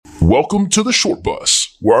Welcome to the Short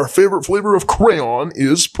Bus, where our favorite flavor of crayon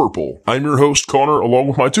is purple. I'm your host, Connor, along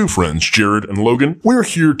with my two friends, Jared and Logan. We're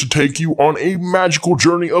here to take you on a magical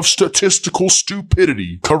journey of statistical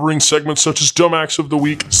stupidity, covering segments such as Dumb Acts of the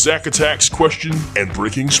Week, Zack Attack's Question, and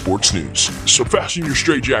breaking sports news. So fasten your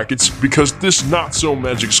straitjackets, because this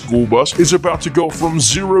not-so-magic school bus is about to go from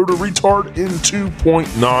 0 to retard in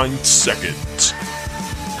 2.9 seconds.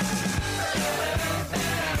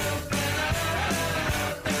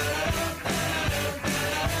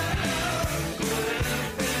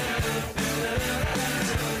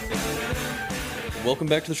 Welcome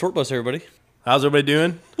back to the Short Bus, everybody. How's everybody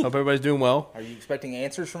doing? Hope everybody's doing well. Are you expecting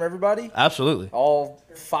answers from everybody? Absolutely. All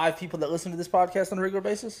 5 people that listen to this podcast on a regular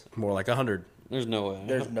basis? More like 100. There's no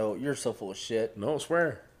way. You're so full of shit. No, I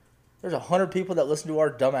swear. There's 100 people that listen to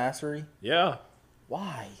our dumbassery. Yeah.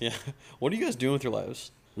 Why? Yeah. What are you guys doing with your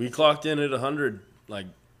lives? We clocked in at 100, like,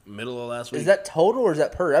 middle of last week. Is that total or is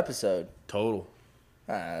that per episode? Total.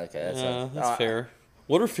 Okay. That's fair.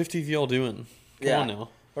 What are 50 of y'all doing? Come on now.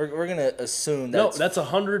 We're going to assume that. No, that's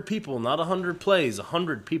 100 people, not 100 plays.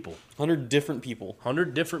 100 people. 100 different people.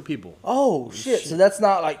 100 different people. Oh, shit. So that's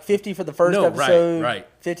not like 50 for the first episode? Right.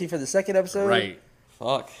 50 for the second episode? Right.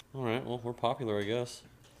 Fuck. All right. Well, we're popular, I guess.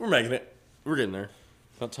 We're making it. We're getting there.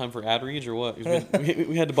 About time for ad reads or what? 'Cause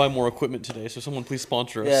we had to buy more equipment today, so someone please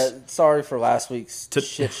sponsor us. Yeah, sorry for last week's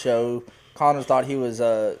shit show. Connor thought he was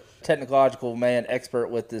a technological man expert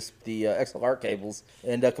with the XLR cables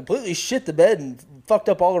and completely shit the bed and fucked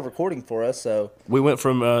up all the recording for us. So We went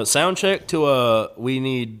from sound check to we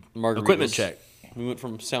need Margaritas. equipment check. We went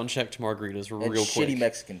from sound check to margaritas and real shitty quick.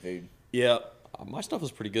 Mexican food. Yeah. My stuff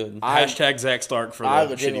was pretty good. Hashtag Zach Stark for the I shitty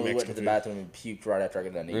legitimately Mexican went to the food. bathroom and puked right after I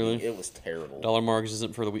got done eating. Really? It was terrible. Dollar Margs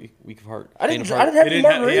isn't for the weak of heart. I didn't Faint of have heart. any He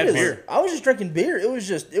had margaritas. beer. I was just drinking beer. It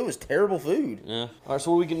was terrible food. Yeah. All right. So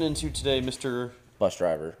what are we getting into today, Mr. Bus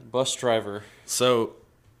driver. Bus Driver? So,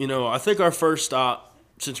 I think our first stop,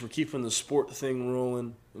 since we're keeping the sport thing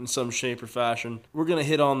rolling in some shape or fashion, we're going to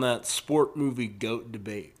hit on that sport movie GOAT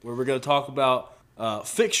debate, where we're going to talk about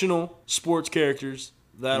fictional sports characters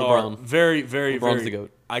that LeBron. are very, very, LeBron's very the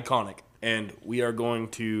GOAT. iconic. And we are going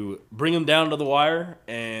to bring them down to the wire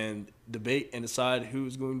and debate and decide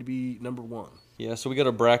who's going to be number one. Yeah, so we got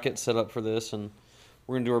a bracket set up for this, and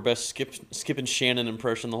we're going to do our best Skip and Shannon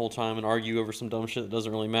impression the whole time and argue over some dumb shit that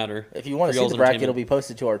doesn't really matter. If you want For to see y'all's the bracket, it'll entertainment. be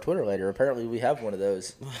posted to our Twitter later. Apparently, we have one of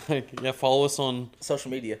those. Yeah, follow us on,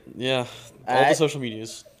 Social media. all the social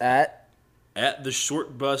medias. At At the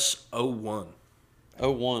Short Bus 01.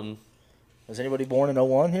 01. was anybody born in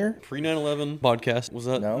 01 here? Pre-9/11 podcast. Was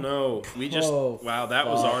that? No. No, we just, wow, that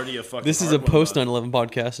was already a fucking This is a hard one, post-9/11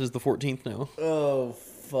 podcast. This is the 14th now. Oh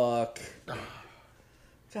fuck.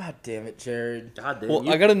 God damn it, Jared. God damn Well,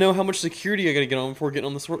 you. I got to know how much security I got to get on before getting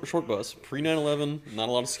on the short bus. Pre-9/11, not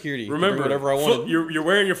a lot of security. Could bring Remember, whatever I wanted. you're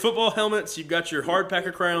wearing your football helmets, you've got your hard pack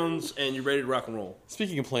of crowns, and you're ready to rock and roll.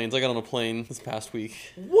 Speaking of planes, I got on a plane this past week.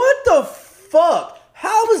 What the fuck?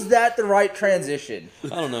 How was that the right transition? I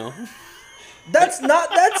don't know. That's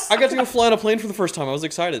I got to go fly on a plane for the first time. I was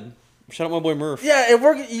excited. Shout out my boy Murph. yeah,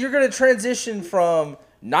 you're gonna transition from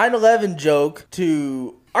 9/11 joke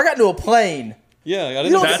to I got into a plane. Yeah, I You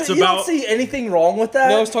didn't. don't, That's see, you don't about- see anything wrong with that?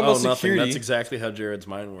 No, I was talking Oh, about nothing. security. That's exactly how Jared's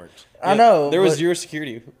mind works. I know. There was but- zero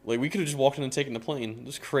security. Like, we could have just walked in and taken the plane. It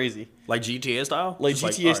was crazy. Like GTA style? Like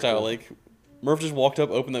Just GTA alright, style. cool. Like, Murph just walked up,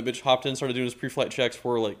 opened that bitch, hopped in, started doing his pre-flight checks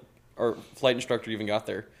before, like, our flight instructor even got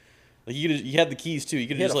there. Like, he had the keys, too. You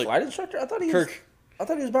could He had just, a like... flight instructor? I thought he was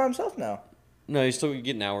Kirk. by himself now. No, he's still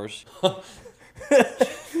getting hours.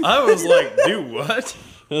 I was like, dude, what?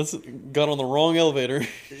 Got on the wrong elevator.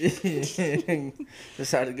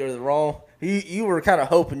 Decided to go to the wrong. You were kind of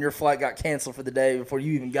hoping your flight got canceled for the day before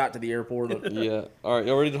you even got to the airport. Yeah. All right,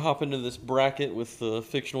 y'all ready to hop into this bracket with the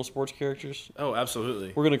fictional sports characters? Oh,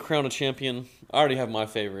 absolutely. We're going to crown a champion. I already have my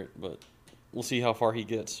favorite, but we'll see how far he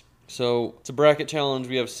gets. So, it's a bracket challenge.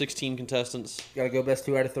 We have 16 contestants. Got to go best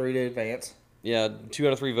 2 out of 3 to advance. Yeah, 2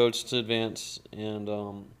 out of 3 votes to advance. And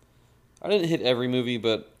I didn't hit every movie,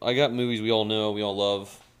 but I got movies we all know, we all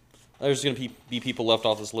love. There's going to be people left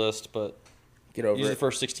off this list, but Get over usually it. the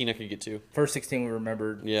first 16 I could get to. First 16 we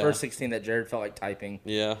remembered. Yeah. First 16 that Jared felt like typing.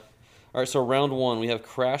 Yeah. All right, so round 1, we have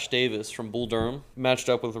Crash Davis from Bull Durham matched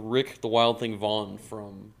up with Rick the Wild Thing Vaughn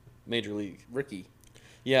from Major League. Ricky.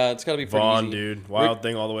 Yeah, it's got to be pretty Vaughn, easy. dude. Wild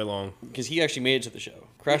thing all the way long. Because he actually made it to the show.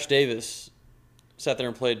 Crash Davis sat there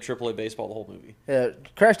and played AAA baseball the whole movie. Yeah,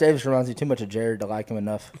 Crash Davis reminds me too much of Jared to like him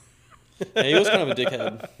enough. Yeah, he was kind of a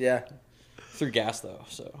dickhead. Yeah. Through gas, though,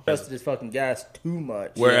 so. Trusted his fucking gas too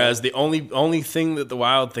much. Whereas the only thing that the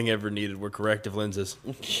Wild thing ever needed were corrective lenses.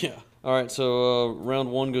 Yeah. All right, so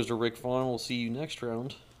round 1 goes to Rick Vaughn. We'll see you next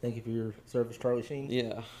round. Thank you for your service, Charlie Sheen.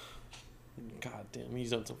 Yeah. God damn,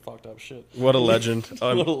 he's done some fucked up shit. What a legend.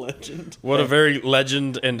 What a legend. What a very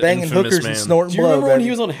legend and Banging infamous hookers man. and snorting Do you blow, remember when baby. he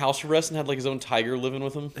was on house arrest and had like his own tiger living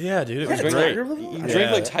with him? Yeah, dude, it was He had a great. tiger living with He him? drank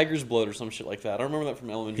Yeah. like tiger's blood or some shit like that. I remember that from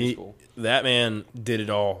elementary school. That man did it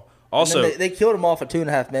all. And Also, then they killed him off of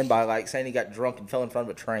 2.5 Men by like saying he got drunk and fell in front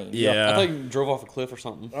of a train. yeah. I thought he drove off a cliff or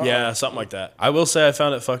something. Yeah, something like that. I will say I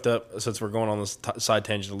found it fucked up, since we're going on this side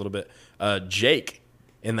tangent a little bit. Jake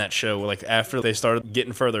in that show, like after they started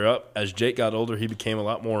getting further up, as Jake got older, he became a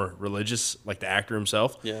lot more religious, like the actor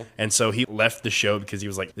himself. Yeah. And so he left the show because he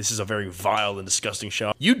was like, this is a very vile and disgusting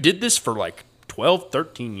show. You did this for like 12,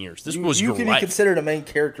 13 years. This was You your can be life. considered a main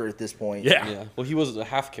character at this point. Yeah. Yeah. Well, he was a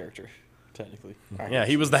half character, technically. Yeah,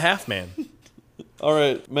 he was the half man. All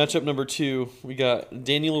right, matchup number 2. We got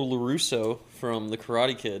Daniel LaRusso from The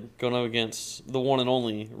Karate Kid going up against the one and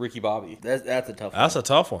only Ricky Bobby. That's a tough one. That's a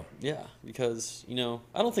tough one. Yeah, because,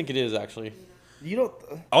 I don't think it is, actually. You don't.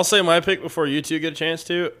 I'll say my pick before you two get a chance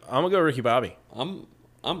to. I'm going to go Ricky Bobby.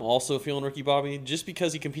 I'm also feeling Ricky Bobby just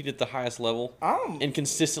because he competed at the highest level and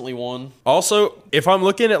consistently won. Also, if I'm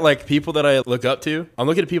looking at like people that I look up to, I'm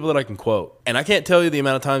looking at people that I can quote. And I can't tell you the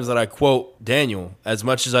amount of times that I quote Daniel as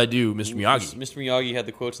much as I do Mr. Miyagi. Mr. Miyagi had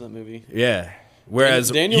the quotes in that movie. Yeah.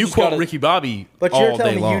 Whereas Daniel you just quote gotta- Ricky Bobby But all you're day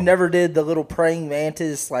telling me long. you never did the little praying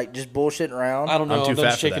mantis, like just bullshitting around? I don't know. I'm too I've done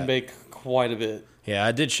fat for shake and that. bake quite a bit. Yeah,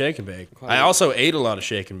 I did shake and bake. Quite I a- also ate a lot of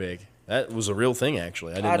shake and bake. That was a real thing,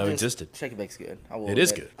 actually. I didn't know just- existed. Shake and bake's good. I will It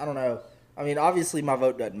is admit. good. I don't know. I mean, obviously my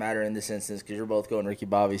vote doesn't matter in this instance because you're both going Ricky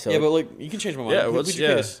Bobby. So Yeah, but like you can change my mind. Yeah, Who'd what's- you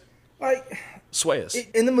yeah. case? like Sway us.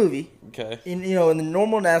 in the movie, Okay. in the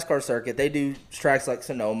normal NASCAR circuit, they do tracks like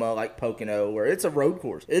Sonoma, like Pocono, where it's a road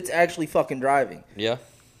course. It's actually fucking driving. Yeah.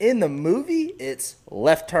 In the movie, it's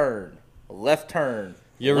left turn, left turn.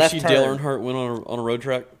 You ever left see turn. Dale Earnhardt win on a road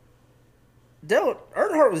track? Dale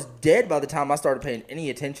Earnhardt was dead by the time I started paying any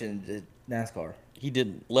attention to NASCAR. He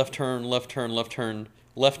did left turn, left turn, left turn,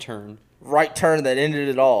 left turn. Right turn that ended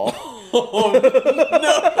it all.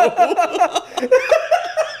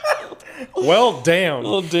 Well, damn.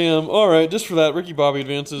 Oh damn! All right, just for that, Ricky Bobby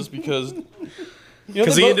advances because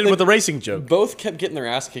Because he ended with a racing joke. both kept getting their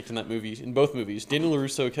ass kicked in that movie. In both movies, Daniel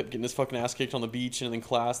LaRusso kept getting his fucking ass kicked on the beach and in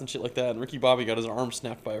class and shit like that, and Ricky Bobby got his arm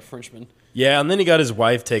snapped by a Frenchman. Yeah, and then he got his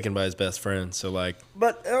wife taken by his best friend. So, like,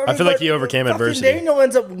 But I feel like he overcame fucking adversity. Daniel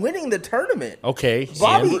ends up winning the tournament. okay.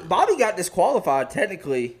 Bobby got disqualified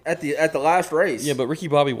technically at the last race. Yeah, but Ricky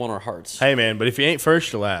Bobby won our hearts. Hey, man, but if you ain't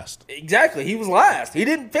first, you're last. Exactly. He was last. He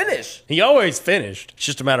didn't finish. He always finished. It's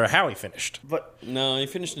just a matter of how he finished. But No, he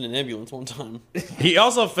finished in an ambulance one time. He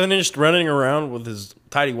also finished running around with his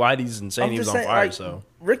tidy whities and saying I'm he was just on saying, fire. like, So,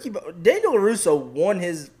 Daniel LaRusso won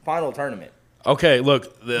his final tournament. okay,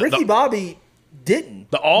 look, Ricky Bobby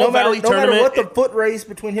didn't. The All Valley no matter tournament- what the foot race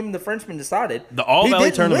between him and the Frenchman decided, The All he Valley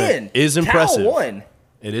didn't tournament win. is Cal impressive. won.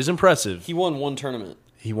 it is impressive. He won one tournament.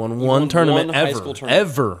 He won won one tournament one high ever. school tournament.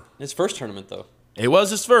 Ever. His first tournament, though. It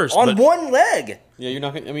was his first. On but one leg. Yeah, you're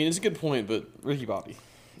not. I mean, it's a good point, but Ricky Bobby,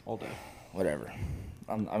 all day. Whatever.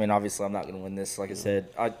 I mean, obviously, I'm not going to win this. Like I said,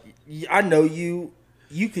 I know you.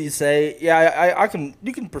 You could say, yeah, I can.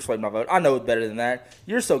 You can persuade my vote. I know it better than that.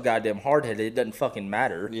 You're so goddamn hard headed. It doesn't fucking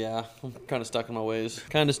matter. Yeah, I'm kind of stuck in my ways.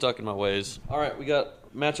 All right, we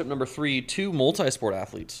got matchup number 3, 2 multi-sport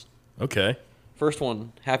athletes. Okay. First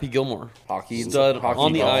one, Happy Gilmore. Hockey, Stud hockey,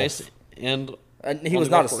 on the golf. ice and He on was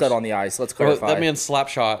the not a golf stud course. on the ice. Let's Bro, clarify. that man's slap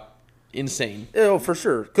shot, insane. Oh, for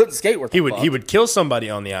sure. Couldn't skate worth. He a would fuck. he would kill somebody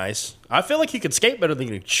on the ice. I feel like he could skate better than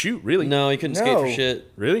he could shoot. Really? No, he couldn't skate for No.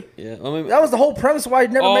 shit. Really? Yeah, I mean, That was the whole premise why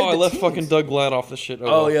he'd never oh, made the I left teams. fucking Doug Glad off the shit.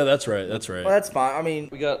 Oh well. yeah, that's right. That's right. Well, that's fine. I mean,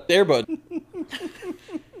 We got Airbud.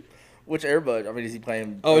 which Airbud? I mean, is he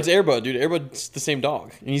playing? Oh, it's Airbud, dude. Airbud's the same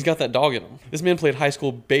dog, and he's got that dog in him. This man played high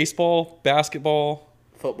school baseball, basketball,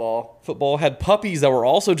 football. football. Had puppies that were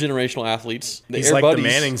also generational athletes. The He's Air like Buddies. the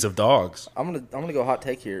Mannings of dogs. I'm gonna go hot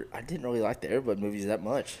take here. I didn't really like the Airbud movies that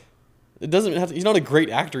much. It doesn't have. He's not a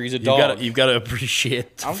great actor. He's a You've dog. got to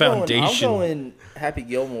appreciate the I'm foundation. going Happy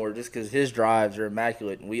Gilmore just because his drives are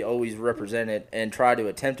immaculate, and we always represent it and try to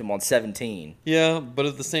attempt him on 17. Yeah, but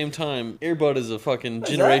at the same time, Airbud is a fucking is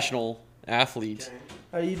that? generational athlete.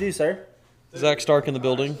 How do you do, sir? Zach Stark in the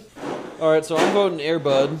building. All right, so I'm voting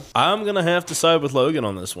Airbud. I'm gonna have to side with Logan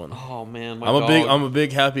on this one. Oh man, my I'm dog. a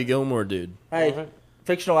big Happy Gilmore dude. Hey, Alright.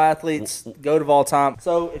 fictional athletes, goat of all time.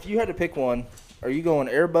 So if you had to pick one, are you going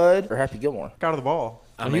Airbud or Happy Gilmore? Out of the ball.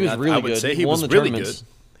 I And mean, he was really I would good. say He he won was the really tournaments.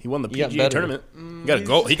 good. He won the He got PGA better. tournament. He got a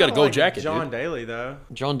gold. He got a gold jacket. John Dude. Daly though.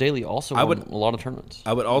 John Daly also I won would- a lot of tournaments.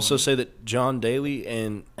 I would also say that John Daly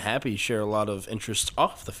and Happy share a lot of interests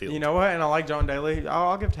off the field. You know what? And I like John Daly.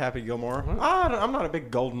 I'll give it to Happy Gilmore. I'm not a big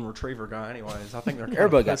golden retriever guy, anyways. I think they're kind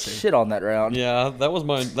Everybody of got shit on that round. Yeah, that was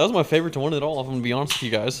my favorite to win it all. If I'm gonna be honest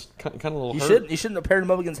with you guys, kind of a little You hurt. shouldn't have paired him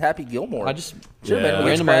up against Happy Gilmore. I just should have Yeah. been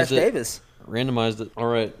against Randomized Crash it. Davis. randomized it. All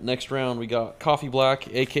right, next round we got Coffee Black,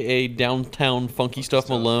 aka Downtown Funky Stuff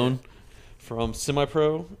Malone, from Semi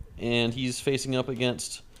Pro, and he's facing up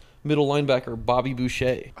against middle linebacker Bobby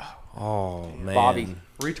Boucher. Oh man, Bobby.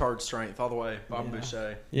 retard strength all the way. Bob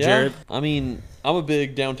Boucher. Yeah, Jared? I mean, I'm a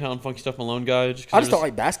big Downtown Funky Stuff Malone guy. Just 'cause I just don't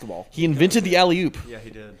there's- like basketball. He invented the alley oop, Yeah, he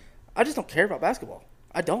did. I just don't care about basketball.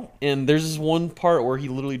 I don't. and there's this one part where he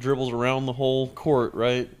literally dribbles around the whole court,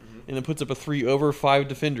 right, and then puts up a 3 over 5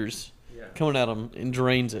 defenders Yeah. coming at him and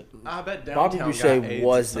drains it. I bet Bobby Downtown Boucher got AIDS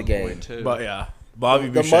was at the some game. point, too. But yeah, Bobby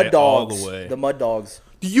The Boucher Mud all Dogs. the way. The Mud Dogs.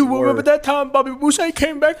 Do you were- remember that time Bobby Boucher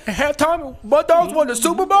came back at halftime and Mud Dogs won the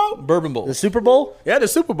Super Bowl? Bourbon Bowl. The Super Bowl? Yeah, the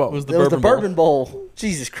Super Bowl. It was It was the Bourbon Bowl.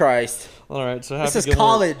 Jesus Christ. All right, so This Happy is Gilmore-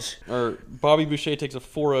 college. Or Bobby Boucher takes a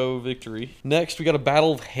 4-0 victory. Next, we got a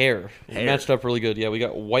battle of hair. It Hair. matched up really good. Yeah, we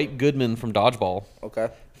got White Goodman from Dodgeball Okay.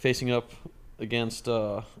 facing up against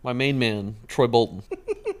my main man, Troy Bolton.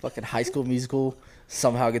 Fucking High School Musical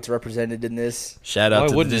somehow gets represented in this. Shout out Why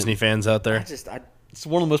to the wouldn't it? Disney fans out there. It's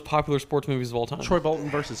one of the most popular sports movies of all time. Troy Bolton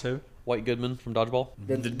versus who? White Goodman from Dodgeball.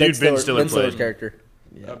 The dude Ben Stiller Ben Stiller's played. character.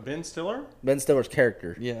 Yeah. Ben Stiller? Ben Stiller's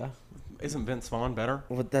character. Yeah. Isn't Vince Vaughn better?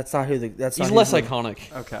 Well, that's not who the. That's He's not less who's the- iconic.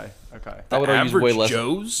 Okay. I would argue he's way Average less.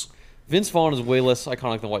 Joe's? Vince Vaughn is way less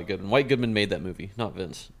iconic than White Goodman. White Goodman made that movie, not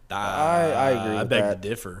Vince. I agree I with beg that. to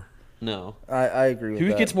differ. No. I agree with Who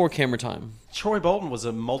that. gets more camera time? Troy Bolton was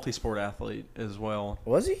a multi-sport athlete as well.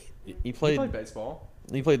 Was he? He He played. played baseball.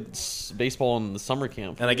 He played baseball in the summer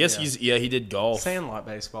camp. And I guess Yeah. he did golf. Sandlot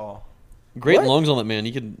baseball. Great What? lungs on that man.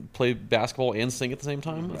 He could play basketball and sing at the same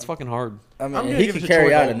time. It's fucking hard. I I'm mean, gonna he give could it to carry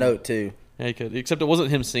Troy out a Bolton. note too. Yeah, he could. Except it wasn't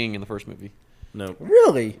him singing in the first movie. No.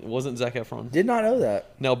 Really? It wasn't Zac Efron. Did not know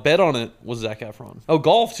that. Now, bet on it was Zac Efron. Oh,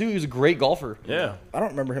 golf, too. He was a great golfer. Yeah. I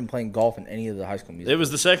don't remember him playing golf in any of the High School Music. It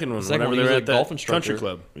was the second one. Second Whenever one, they he were was at a golf that instructor. country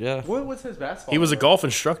club. Yeah. What was his basketball? He was a number? golf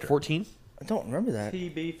instructor. 14? I don't remember that.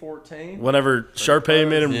 PB14. Whenever Sharpay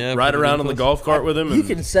made him Yeah, ride pretty around on the close. golf cart with him. You and-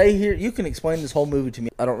 can say here, you can explain this whole movie to me.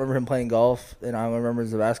 I don't remember him playing golf, and I remember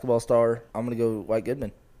as a basketball star. I'm gonna go White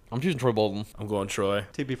Goodman. I'm choosing Troy Bolton. I'm going Troy.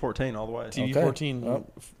 TB14 all the way. TV Okay. 14. Well,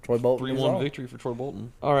 Troy Bolton. is 3-1 on. victory for Troy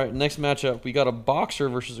Bolton. All right, next matchup. We got a boxer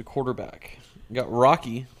versus a quarterback. We got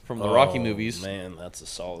Rocky from the Rocky Oh, movies Man, that's a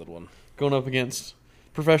solid one. going up against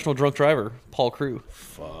professional drunk driver Paul Crew.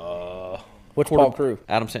 Which Paul Crew?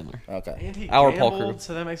 Adam Sandler. Okay. And he Our Paul gambled, Crew.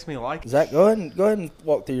 so that makes me like. Zach, go ahead and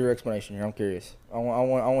walk through your explanation here. I'm curious. I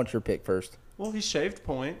want your pick first. Well, he shaved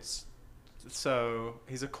points, so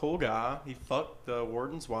he's a cool guy. He fucked the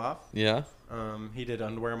warden's wife. Yeah. He did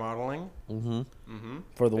underwear modeling.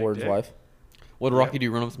 For the Big warden's dick. wife. What did Rocky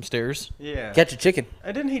do? Run up some stairs? Yeah. Catch a chicken.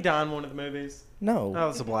 Didn't he die in one of the movies? No, That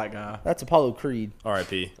was a black guy. that's Apollo Creed.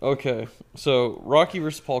 R.I.P. Okay, so Rocky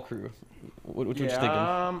versus Paul Crew. What you thinking?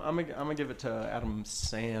 I'm gonna give it to Adam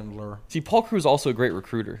Sandler. See, Paul Crew is also a great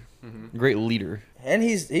recruiter, Mm-hmm. great leader. And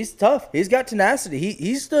he's tough. He's got tenacity.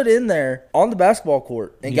 He stood in there on the basketball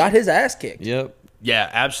court and got his ass kicked. Yep, Yeah,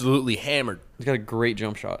 absolutely hammered. he's got a great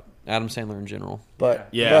jump shot. Adam Sandler in general. But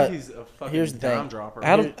Yeah. but He's a fucking here's the thing. dime dropper.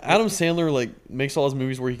 Adam Sandler like makes all his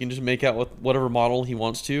movies where he can just make out with whatever model he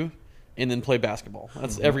wants to, and then play basketball.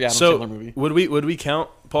 That's every Adam So Sandler movie. would we count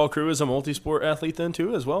Paul Crew as a multi-sport athlete then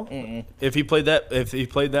too as well? If he played that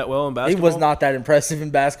well in he basketball, was not that impressive in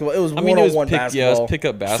basketball. It was I mean, it was one-on-one basketball.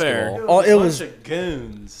 pickup basketball. Fair. Oh, a it bunch was- of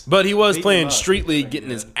goons. But he was Beat him playing up. street league, getting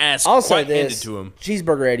his ass I'll say quite handed this: to him.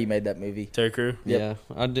 Cheeseburger Eddie made that movie. Terry Crew. Yeah,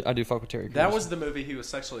 I do fuck with Terry Crews. That was the movie he was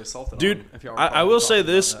sexually assaulted Dude, on. If y'all I recall will talking say about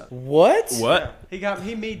this. that. What? What? Yeah.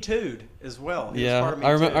 He Me Too'd as well. He was Yeah, part of Me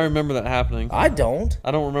I Too. remember that happening. I don't.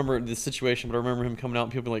 I don't remember the situation, but I remember him coming out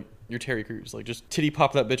and people being like, "You're Terry Crews, like just titty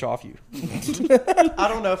pop that bitch off you." I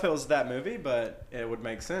don't know if it was that movie, but it would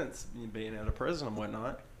make sense being out of prison and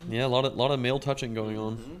whatnot. Yeah, a lot of male touching going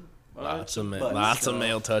on. Lots of Butt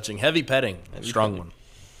male touching, heavy petting, strong one.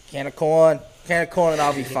 Can of corn, and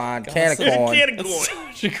I'll be fine. Can of corn.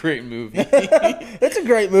 Such a great movie. It's a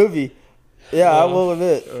great movie. Yeah, I will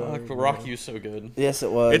admit. Fuck, but Rocky was so good. Yes,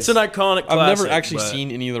 it was. It's an iconic. I've never classic, actually but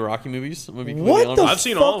seen any of the Rocky movies. I'm gonna be completely What the honest. I've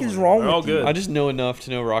seen fuck all of is them. wrong They're all with you? good. I just know enough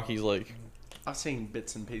to know Rocky's like. I've seen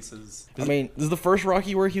bits and pieces. I mean, Is the first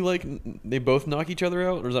Rocky where he like they both knock each other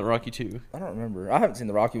out, or is that Rocky 2? I don't remember. I haven't seen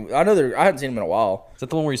the Rocky. I know I haven't seen him in a while. Is that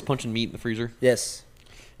the one where he's punching meat in the freezer? Yes.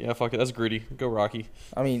 Yeah, fuck it. That's gritty. Go Rocky.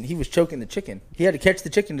 I mean, he was choking the chicken. He had to catch the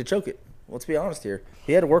chicken to choke it. Let's be honest here.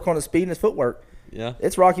 He had to work on his speed and his footwork. Yeah.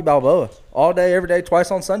 It's Rocky Balboa. All day, every day, twice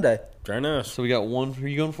on Sunday. Very nice. So we got one. Who are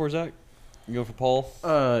you going for, Zach? You going for Paul?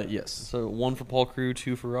 Yes. So 1 for Paul Crew,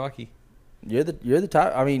 2 for Rocky. You're the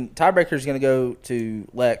tie. I mean, tiebreaker's going to go to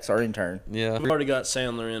Lex, our intern. Yeah. We already got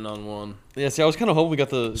Sandler in on one, Yeah. See, I was kind of hoping we got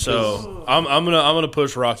the. so I'm gonna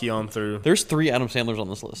push Rocky on through. There's 3 Adam Sandlers on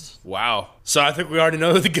this list. Wow. So I think we already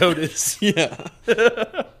know who the goat is. Yeah.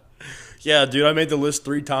 Yeah, dude, I made the list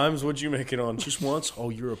 3 times. What'd you make it on? Just once?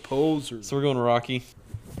 Oh, you're a poser. So we're going to Rocky.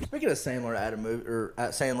 Speaking of Sandler,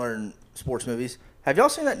 Sandler and sports movies, have y'all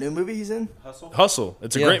seen that new movie he's in? Hustle.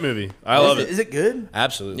 It's a Yeah. great movie. I love Is it good?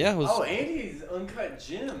 Absolutely. Yeah. It was. Oh, Andy's Uncut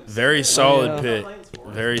Gems. Very solid yeah. pick. Planes for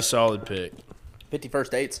it. Very solid pick.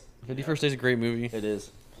 51st Dates. 51st Day's a great movie. It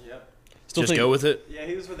is. Yep. Still Just think, go with it. Yeah,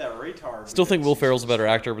 he was with that retard. Still think Will Ferrell's a better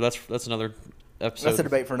actor, but that's another episode. That's a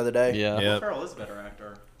debate for another day. Yeah. Yeah. Will Ferrell is a better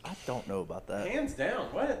actor. I don't know about that. Hands down.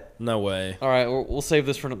 What? No way. All right, we'll save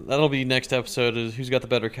this for that'll be next episode. Is who's got the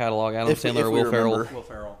better catalog, Adam If- Sandler if or we Will Ferrell? remember. Will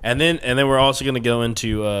Ferrell. And then we're also going to go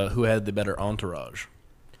into who had the better entourage,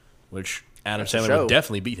 which Adam That's a Sandler show. would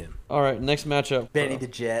definitely beat him. All right, next matchup. Benny the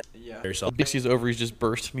Jet. Yeah. Very solid. Dixie's ovaries just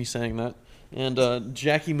burst me saying that. And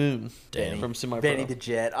Jackie Moon Damn. from Semi Benny the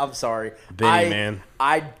Jet. I'm sorry. Benny, man.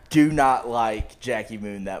 I do not like Jackie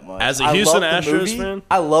Moon that much. As a I Houston love the Astros movie. fan?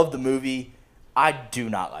 I love the movie. I do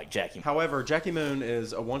not like Jackie Moon. However, Jackie Moon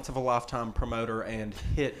is a once of a lifetime promoter and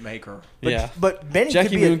hit maker. Yeah. But Benny Jackie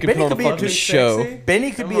could be Moon could Benny put on could a be a fucking two, show. Sexy.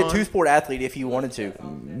 Benny could Come be a on. two-sport athlete if he wanted to.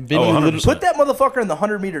 Benny, Oh, 100%. literally- Put that motherfucker in the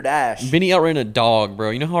 100-meter dash. Benny outran a dog, bro.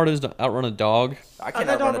 You know how hard it is to outrun a dog? I can't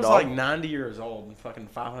That outrun dog a was dog. like 90 years old and fucking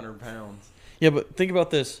 500 pounds. Yeah, but think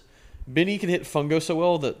about this. Benny can hit fungo so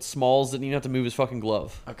well that Smalls didn't even have to move his fucking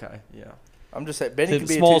glove. Okay, yeah. I'm just saying, Benny Said, could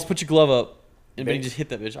be Smalls, a two. put your glove up, and Benny Benny- just hit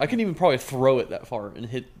that bitch. I couldn't even probably throw it that far and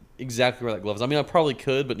hit exactly where that glove is. I mean, I probably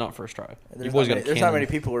could, but not first try. You There's, boys not got many, a there's not cannon. many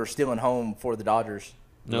people who are stealing home for the Dodgers.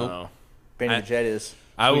 No. No. Benny I- the Jet is.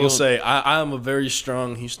 I We will don't- say I am a very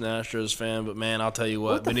strong Houston Astros fan, but man, I'll tell you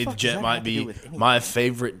what, What the Benny the fuck does Jet that might have to do be with anything? my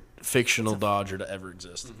favorite fictional Dodger to ever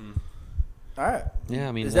exist. All right. Yeah,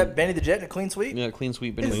 I mean, Is that Benny the Jet in a clean sweep? yeah, clean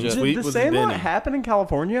sweep, Benny Clean the Jet. sweep. Did the with Sandlot Benny. happen in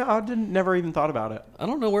California? I never even thought about it. I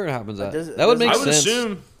don't know where it happens at. does- That would make I would sense.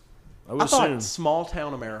 assume. I would I thought assume. small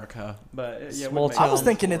town America, but yeah, Small would make town. I was sense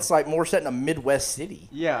thinking for- it's like more set in a Midwest city.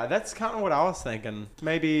 Yeah, that's kind of what I was thinking.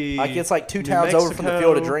 Maybe Like it's like two New towns over from the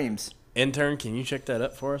Field of Mexico. Dreams. Intern, can you check that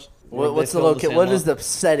up for us? Where they What's the filmed the location? What is Sandlot? the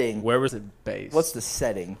setting? Where was the base. What's the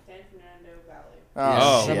setting? San Fernando Valley,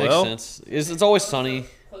 Oh, that shit. makes well. sense. It's always sunny.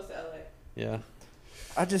 close to LA. Yeah.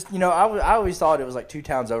 I just, I always thought it was like two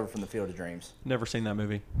towns over from the Field of Dreams. Never seen that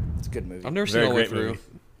movie. It's a good movie. I've never seen Very it all the way great through. movie.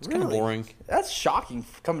 It's kind of Really? boring. That's shocking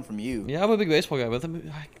coming from you. Yeah, I'm a big baseball guy, but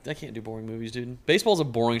I can't do boring movies, dude. Baseball's a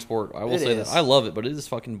boring sport. I will It say is. that. I love it, but it is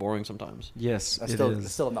fucking boring sometimes. Yes, I still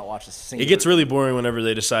have not watched a single. It gets really boring whenever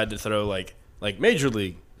they decide to throw like Major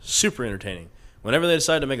League, super entertaining. Whenever they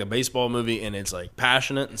decide to make a baseball movie and it's like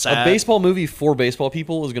passionate and sad. A baseball movie for baseball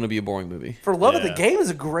people is going to be a boring movie. For Love of the Yeah. Game is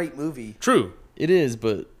a great movie, True. It is,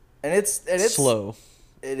 but and it's slow.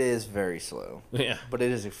 It is very slow, Yeah. but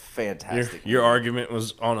it is a Your, fantastic. your movie. argument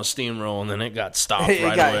was on a steamroll and then it got stopped it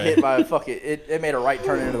right got away. hit by a fucking. It made a right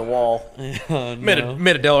turn into the wall, Made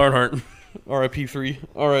a Dale Earnhardt. RIP3.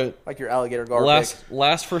 All right. like your alligator guard.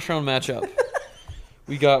 Last first round matchup.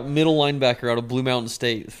 We got middle linebacker out of Blue Mountain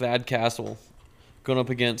State, Thad Castle, going up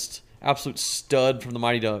against absolute stud from the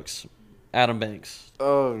Mighty Ducks, Adam Banks. Pick.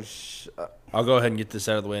 Oh, I'll go ahead and get this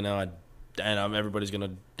out of the way now. Everybody's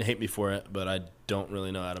going to hate me for it, but I don't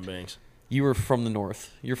really know Adam Banks. You were from the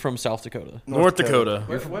north. You're from South Dakota. North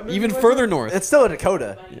Dakota. Even further north. It's still a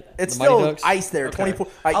Dakota. It's The Mighty still Ducks? ice there. Okay. 24.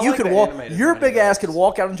 I you like could the walk. animated Your Mighty big ass Ducks. could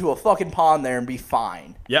walk out into a fucking pond there and be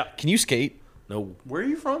fine. Yeah. Can you skate? No. Where are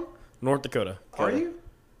you from? North Dakota. Are you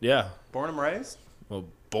Yeah. born and raised? Well,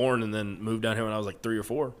 born and then moved down here when I was like 3 or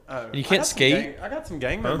 4. Oh, you can't skate? I got some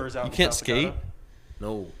gang members out. You in can't South Dakota. skate?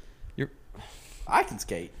 No. I can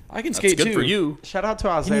skate. I can That's skate good too. for you. Shout out to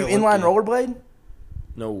Can Isaiah. you inline Lipke. rollerblade?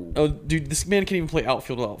 No. Oh, dude, this man can even play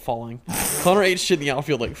outfield without falling. Connor ate shit in the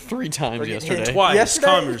outfield like 3 times yesterday. Twice. Yesterday?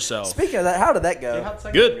 Calm yourself. Speaking of that, how did that go? Yeah, how'd the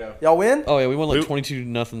second Good. one go? Y'all win? Oh yeah, we won like Who-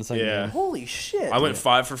 22-0 the second Yeah. game. Holy shit! I went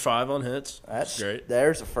 5 for 5 on hits. That's great.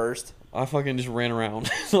 There's a first. I fucking just ran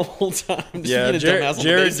around the whole time. Just Yeah, being a dumbass on the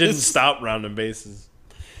Jared bases. didn't stop rounding bases.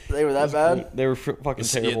 They were that bad. They were fucking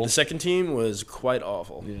Yeah, terrible. the second team was quite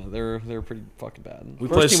awful. Yeah, they were pretty fucking bad. We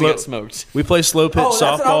First play team slow- we got smoked. We play slow pitch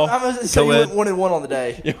softball. So you co-ed. went 1-1 on the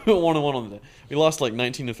day. Yeah, we went 1-1 on the day. We lost like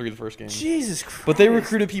 19-3 the first game. Jesus Christ! But they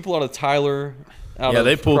recruited people out of Tyler, out Yeah, of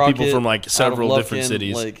they pulled people Crockett, from, like, out of several different Lufkin,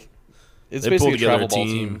 cities. Like, it's They basically pulled a together travel a ball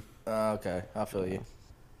team. team. Okay, I feel you.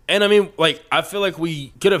 And I mean, like, I feel like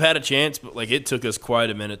we could have had a chance, but like it took us quite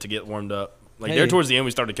a minute to get warmed up. Like Hey, there towards the end,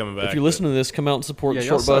 we started coming back. If you're listening to this, come out and support Yeah, the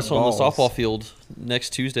y'all short bus suck on the balls. softball field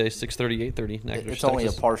next Tuesday, 6:30, 8:30. It's only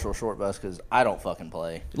a partial short bus because I don't fucking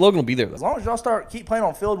play. Logan will be there As though. long as y'all keep playing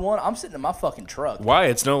on field 1, I'm sitting in my fucking truck. Why?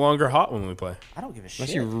 It's no longer hot when we play. I don't give a It's shit.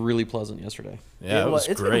 actually really pleasant yesterday. Yeah, it was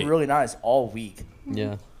It's great. been really nice all week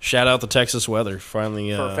Yeah, Shout out the Texas weather.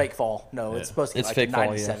 Finally, for a fake fall. No, it's supposed to be it's like fake fall.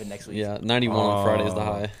 97 Yeah, next week. yeah, 91 on Friday is the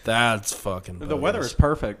high. That's fucking. The weather bogus.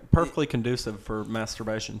 is perfectly conducive for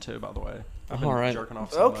masturbation too. By the way, I've been All right. jerking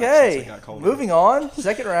off so much since Okay, it got colder. moving on.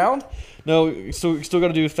 Second round. No, still got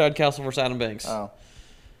to do Thad Castle versus Adam Banks. Oh,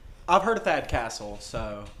 I've heard of Thad Castle,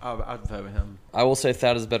 so I'd vote him. I will say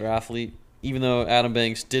Thad is a better athlete, even though Adam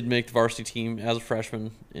Banks did make the varsity team as a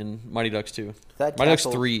freshman in Mighty Ducks 2. Mighty Ducks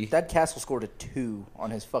 3. That Castle scored a 2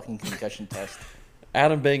 on his fucking concussion test.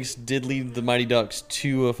 Adam Banks did lead the Mighty Ducks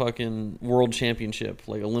to a fucking world championship,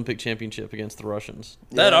 like Olympic championship against the Russians.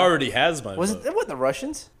 That Yeah. already has my Was vote. it wasn't the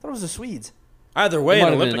Russians? I thought it was the Swedes. Either way, It an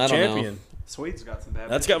might have Olympic been, I don't know. champion. Swedes got some bad.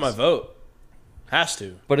 That's got my bitches. vote. Has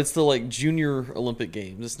to. But it's the like junior Olympic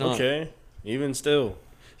games. It's not. Okay. Even still.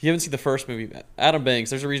 If you haven't seen the first movie, Adam Banks,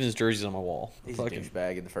 there's a reason his jersey's on my wall. He's Fucking- a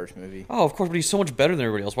douchebag in the first movie. Oh, of course, but he's so much better than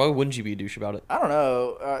everybody else. Why wouldn't you be a douche about it? I don't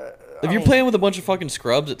know. If you're playing with a bunch of fucking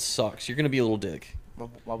scrubs, it sucks. You're gonna be a little dick. my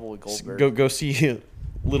boy Goldberg. Go see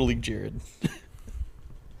Little League Jared.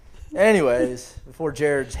 Anyways, before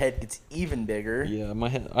Jared's head gets even bigger. Yeah, my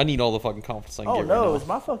head. I need all the fucking confidence I can Oh get no! right Is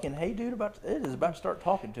my fucking hey dude it is about to start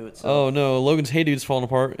talking to now. itself. Oh no, Logan's Hey Dude's falling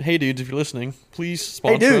apart. Hey dudes, if you're listening, please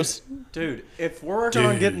sponsor dudes. us. Dude, if we're working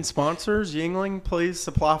on getting sponsors, Yingling, please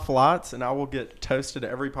supply flights, and I will get toasted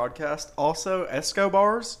every podcast. Also,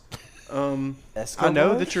 Escobars. I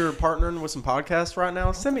know that you're partnering with some podcasts right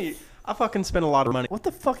now. Send me. I fucking spend a lot of money. What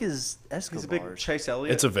the fuck is He's a Escobar? big Chase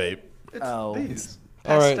Elliott. It's a vape. It's Oh. these.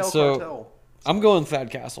 All right, Pastel so- Cartel. I'm going Thad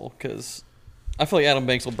Castle because I feel like Adam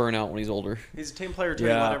Banks will burn out when he's older. He's a team player too.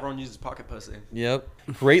 Yeah. Let everyone use his pocket pussy. Yep,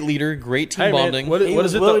 great leader, great team Hey, man, bonding. what He what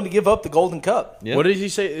was is it? willing to give up the Golden Cup. Yep. What did he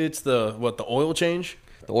say? It's the oil change?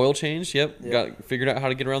 The oil change. Yep, Yep. got figured out how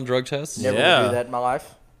to get around drug tests. Never Yeah. would do that in my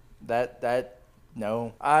life.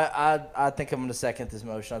 No. I think I'm gonna second this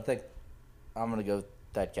motion. I think I'm gonna go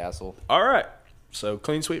Thad Castle. All right. So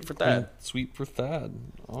clean sweep for that. Sweet for Thad.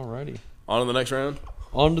 Alrighty. On to the next round.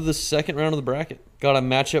 On to the second round of the bracket. Got a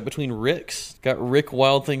matchup between Ricks. Got Rick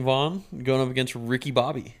Wild Thing Vaughn going up against Ricky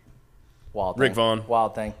Bobby. Wild Rick thing. Vaughn.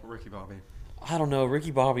 Wild thing. Ricky Bobby. I don't know.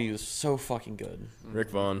 Ricky Bobby was so fucking good. Rick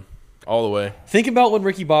Vaughn. All the way. Think about when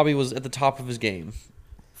Ricky Bobby was at the top of his game.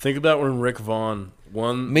 Think about when Rick Vaughn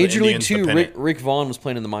won the Major League Indians the 2, pennant. Rick Vaughn was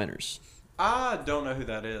playing in the minors. I don't know who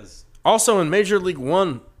that is. Also in Major League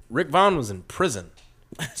 1, Rick Vaughn was in prison.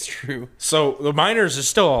 That's true. So the minors is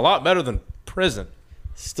still a lot better than prison.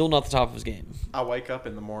 Still not the top of his game. I wake up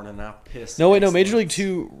in the morning and I piss. No, wait, no. excellence. Major League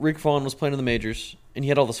 2, Rick Vaughn was playing in the majors, and he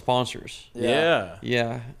had all the sponsors. Yeah.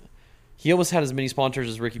 Yeah. He almost had as many sponsors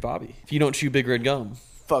as Ricky Bobby. If you don't chew Big Red Gum,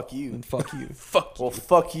 Fuck you. then fuck you. Fuck. Well,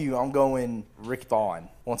 fuck you. I'm going Rick Vaughn.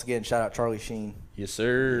 Once again, shout out Charlie Sheen. Yes,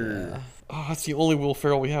 sir. Oh, that's the only Will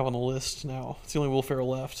Ferrell we have on the list now. It's the only Will Ferrell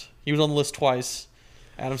left. He was on the list twice.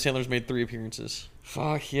 Adam Sandler's made 3 appearances.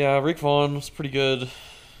 Fuck, yeah. Rick Vaughn was pretty good.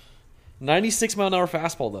 96-mile-an-hour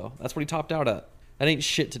fastball, though. That's what he topped out at. That ain't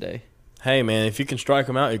shit today. Hey, man, if you can strike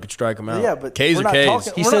him out, you can strike him out. Yeah, but K's we're are not K's.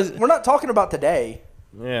 talking. He We're, says- not, we're not talking about today.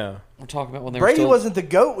 Yeah, We're talking about when they were Brady still... wasn't the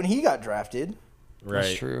GOAT when he got drafted. right.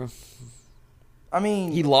 That's true. I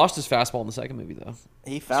mean, He lost his fastball in the second movie, though.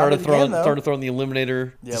 he found it again, though. Started throwing the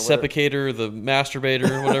eliminator, Yeah, the what- seppicator, the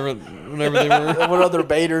masturbator, whatever they were. what other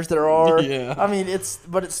baiters there are. Yeah. I mean, it's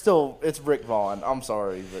Rick Vaughn. I'm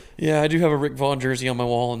sorry, but Yeah, I do have a Rick Vaughn jersey on my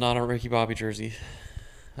wall and not a Ricky Bobby jersey.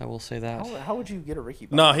 I will say that. how would you get a Ricky?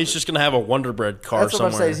 No, Bobby he's jersey? just gonna have a Wonder Bread car That's what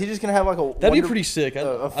I'm somewhere. saying. Is he just gonna have like a? That'd be Wonder- pretty sick.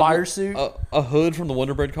 A fire suit. A hood from the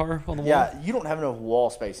Wonder Bread car on the wall. Yeah, you don't have enough wall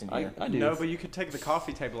space in here. I do. No, but you could take the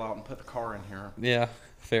coffee table out and put the car in here. Yeah,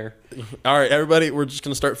 fair. All right, everybody, we're just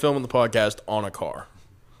gonna start filming the podcast on a car.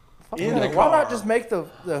 In Why the not car. just make the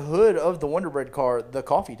hood of the Wonder Bread car the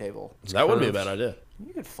coffee table? That wouldn't be a curved. bad idea.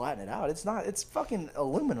 You could flatten it out. It's not. It's fucking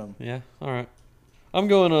aluminum. Yeah, all right. I'm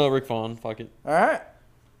going Rick Vaughn. Fuck it. All right.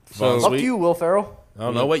 Vaughn So, Fuck Sweet. you, Will Ferrell.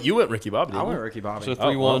 Oh no, wait, you went Ricky Bobby. I Didn't went you? Ricky Bobby. so Oh,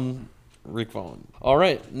 3-1, Rick Vaughn. All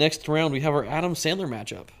right, next round we have our Adam Sandler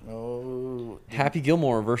matchup. Oh, Happy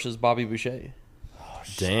Gilmore versus Bobby Boucher.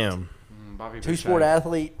 Damn. Bobby Two-sport Boucher.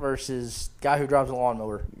 athlete versus guy who drives a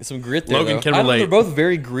lawnmower. Some grit there. Logan though. can I think relate. They're both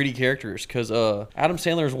very gritty characters because Adam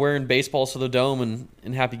Sandler's wearing baseballs to the dome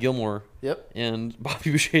in Happy Gilmore, Yep. and Bobby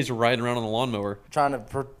Boucher's riding around on a lawnmower. Trying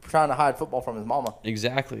to hide football from his mama.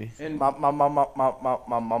 Exactly. And My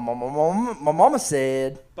mama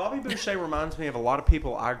said. Bobby Boucher reminds me of a lot of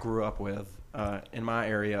people I grew up with in my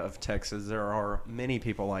area of Texas. There are many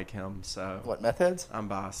people like him, so What, meth heads? I'm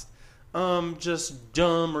biased. Just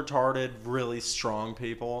dumb, retarded, really strong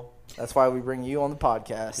people. That's why we bring you on the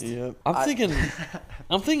podcast. Yeah.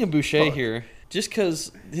 I'm thinking Boucher here, just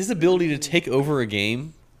because his ability to take over a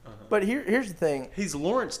game. But here's the thing. He's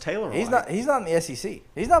Lawrence Taylor. He's not in the SEC.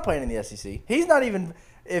 He's not playing in the SEC. He's not even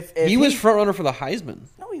if He was front runner for the Heisman.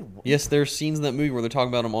 No, he wasn't. Yes, there's scenes in that movie where they're talking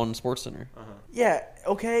about him on SportsCenter. Yeah,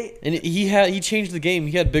 okay. And he changed the game.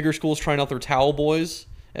 He had bigger schools trying out their towel boys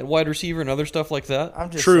at wide receiver and other stuff like that. I'm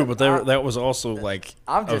just True, saying- but that was also like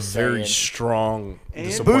I'm a just very saying. strong And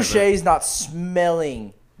disappointment. Boucher's not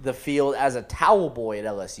smelling the field as a towel boy at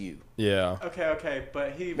LSU. Yeah. Okay,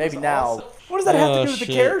 but he Maybe was now. also- What does that have to Oh, do with the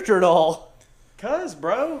shit. character at all? Cause,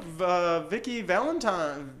 bro, Vicky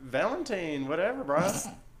Valentine, whatever, bro.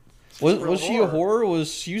 Was she a horror. whore? Or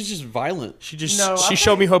she was just violent? She just No, I she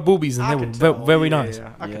showed me think- her boobies and I they could were tell. very Yeah, nice. Yeah,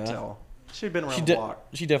 I Yeah. could tell. She'd been around She the block.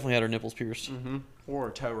 she definitely had her nipples pierced. Or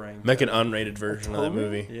a toe ring. Make an unrated version of that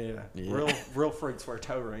movie. Yeah. Yeah. Real freaks wear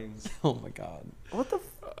toe rings. Oh my god. What the?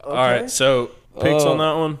 All right, so picks on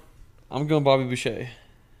that one. I'm going Bobby Boucher.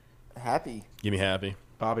 Happy. Give me happy.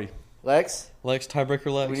 Bobby. Lex, Lex, tiebreaker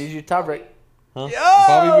we Lex. need you to tie break. Huh?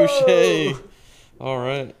 Bobby Boucher. All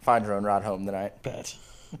right. Find your own ride home tonight. Bet.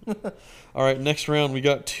 All right, next round, we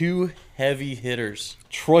got two heavy hitters.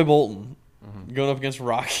 Troy Bolton going up against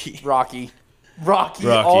Rocky. Rocky Rocky.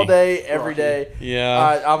 all day, every day.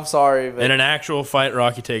 Yeah. I'm sorry, but In an actual fight,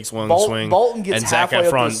 Rocky takes one swing, Bolton gets and Zac halfway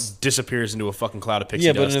up Efron this- disappears into a fucking cloud of pixie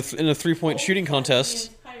Yeah, but dust. in a 3-point shooting contest,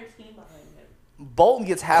 Bolton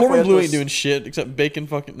gets halfway Corbin up Blue this- ain't doing shit except bacon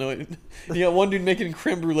fucking. No, you got one dude making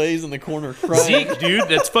creme brulees in the corner crying. Zeke, dude,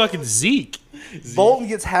 that's fucking Zeke. Bolton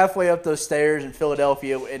gets halfway up those stairs in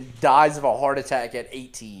Philadelphia and dies of a heart attack at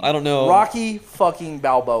 18. I don't know. Rocky fucking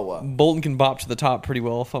Balboa. Bolton can bop to the top pretty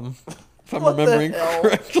well if I'm What the remembering hell?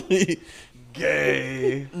 correctly.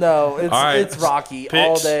 Gay. No, it's All right, it's Rocky picks.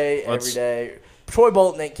 all day, every Let's- day. Troy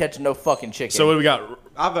Bolton ain't catching no fucking chicken. So what do we got?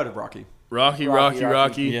 I voted Rocky. Rocky.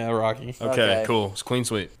 Yeah, Rocky. Okay, Okay. cool. It's clean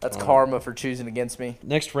sweep. That's karma for choosing against me.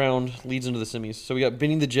 Next round leads into the semis. So we got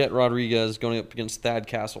Benny the Jet Rodriguez going up against Thad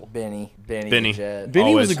Castle. Benny. Benny. Jet.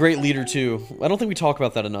 Benny was Always. a great leader too. I don't think we talk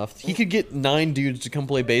about that enough. He could get 9 dudes to come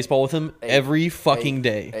play baseball with him every fucking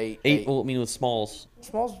day. Eight. Well, I mean with Smalls.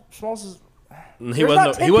 Smalls is He There's not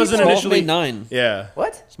wasn't. 10 He wasn't people. Smalls initially. made 9. Yeah.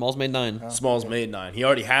 what? Smalls made 9. Smalls made 9. He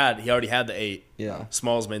already had the 8. Yeah.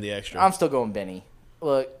 Smalls made the extra. I'm still going Benny.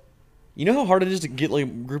 Look, You know how hard it is to get like a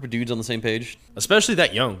group of dudes on the same page? Especially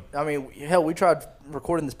that young. I mean, hell, we tried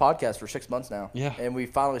recording this podcast for 6 months now. Yeah. And we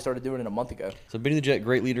finally started doing it a month ago. So Benny the Jet,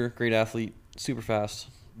 great leader, great athlete, super fast.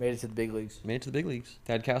 Made it to the big leagues. Made it to the big leagues.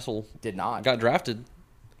 Thad Castle Did not. got drafted,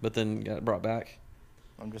 but then got brought back.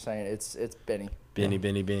 I'm just saying, it's Benny. Benny.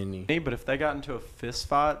 But if they got into a fist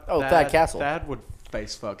fight, Thad Castle. Thad would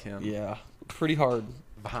face fuck him Yeah, pretty hard.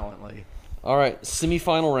 violently. All right,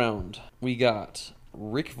 semifinal round. We got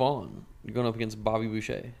Rick Vaughn going up against Bobby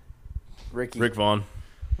Boucher. Ricky. Rick Vaughn.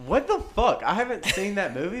 What the fuck? I haven't seen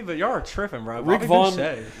that movie, but y'all are tripping, bro. Rick Bobby Vaughn.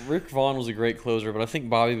 Boucher. Rick Vaughn was a great closer, but I think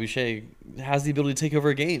Bobby Boucher has the ability to take over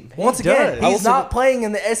a game. Once He again, does. he's not playing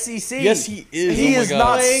in the SEC. Yes, he is. He Oh my is God.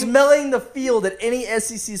 not smelling the field at any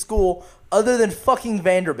SEC school other than fucking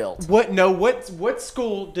Vanderbilt. What? No. What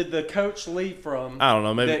school did the coach leave from? I don't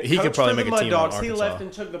know. Maybe that he could coached probably them make the a Mud team on Dogs? He Arkansas. left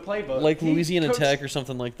and took the playbook. Like He Louisiana coached- Tech or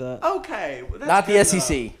something like that. Okay, well, that's Not the good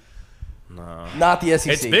SEC. enough. No. Not the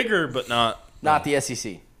SEC. It's bigger, but not. Not the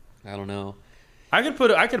SEC. I don't know. I could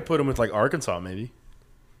put him with like Arkansas maybe.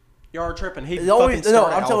 Y'all are tripping. He The only, fucking no,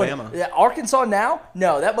 started I'm telling Alabama. you, Arkansas now?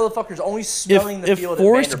 No, that motherfucker's only smelling the If field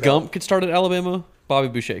Forrest at Vanderbilt. Gump could start at Alabama, Bobby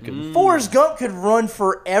Boucher could. Forrest Gump could run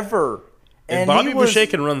forever. And he Bobby was- Boucher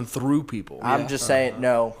can run through people. I'm just saying,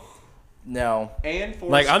 no. And Forrest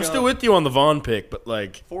Like I'm Gump. still with you on the Vaughn pick, but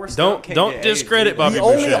like Forrest Gump don't can't don't get discredit AIDS Bobby The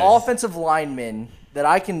either. only Boucher. offensive lineman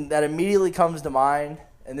that immediately comes to mind,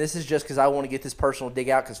 and this is just because I want to get this personal dig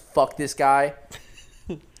out because fuck this guy.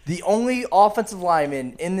 The only offensive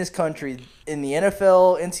lineman in this country, in the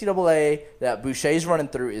NFL, NCAA, that Boucher's running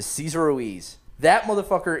through is Cesar Ruiz. That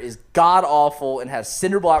motherfucker is god awful and has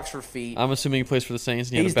cinder blocks for feet. I'm assuming he plays for the Saints.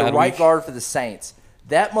 And he He's had a the bad right week. guard for the Saints.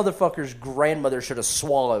 That motherfucker's grandmother should have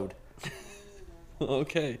swallowed.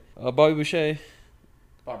 Okay, Bobby Boucher.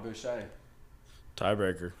 Bobby Boucher.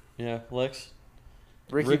 Tiebreaker. Yeah, Lex.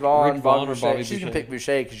 Rick Vaughn or Bobby Boucher. She's Boucher. gonna pick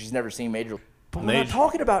Boucher because she's never seen Major. But we're not Major.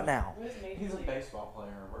 talking about now. He's a baseball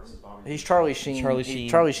player versus Bobby. He's Charlie Sheen. Charlie He's Sheen.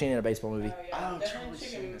 Charlie Sheen in a baseball movie. Oh, Charlie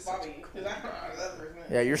Sheen is such a cool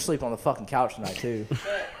Yeah, you're sleeping on the fucking couch tonight too.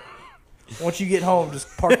 Once you get home,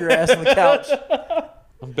 just park your ass on the couch.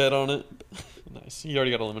 Bet on it. Nice. You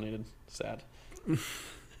already got eliminated. Sad.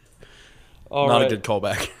 All Not right. a good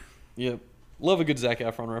callback. Yep. Love a good Zac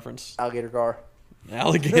Efron reference. Alligator Gar.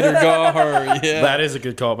 Alligator gar. Yeah. That is a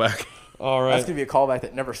good callback. All That's right. gonna be a callback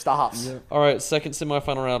that never stops. All right. Second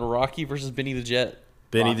semifinal round: Rocky versus Benny the Jet.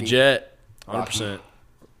 Benny Rocky. the Jet, 100%.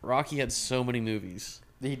 Rocky had so many movies.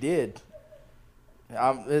 He did.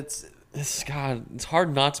 It's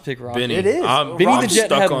hard not to pick Rocky. Benny. It is. I'm Benny the I'm Jet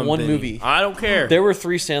stuck had on one Benny. movie. I don't care. There were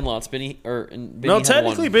 3 Sandlots. Benny No, had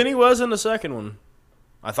technically, one. Benny was in the second one.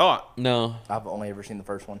 I thought. No, I've only ever seen the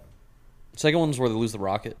first one. second one's where they lose the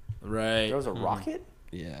rocket. Right. There was a rocket.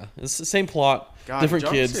 Yeah, it's the same plot, God, different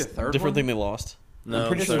did y'all see kids, a third different one? thing they lost. No,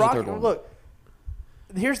 pretty This sure is there's a rocket. third one. Look,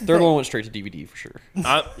 here's the Third thing. one went straight to DVD for sure.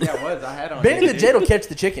 I, Yeah, it was. I had on Benny the DVD. Jet will catch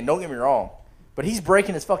the chicken. Don't get me wrong, but he's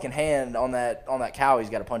breaking his fucking hand on that cow. He's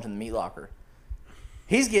got to punch in the meat locker.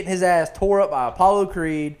 He's getting his ass tore up by Apollo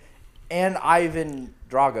Creed and Ivan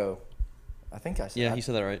Drago. I think I said. Yeah, you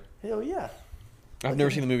said that right. Hell yeah. I've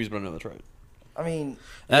never seen the movies, but I know that's right. I mean,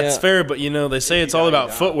 that's Yeah. fair, but they say it's all die, you about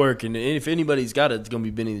die. footwork, and if anybody's got it, it's going to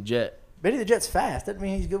be Benny the Jet. Benny the Jet's fast. That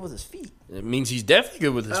means he's good with his feet. It means he's definitely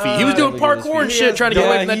good with his feet. He was doing definitely good with his parkour and feet. shit He trying to get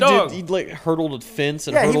away from that dog. He like hurdled a fence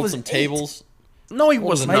and Yeah, he hurdled was some 8. tables. No, he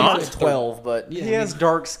was it? Maybe not. only 12, but Yeah, He has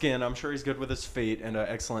dark skin. I'm sure he's good with his feet and an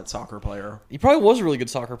excellent soccer player. He probably was a really good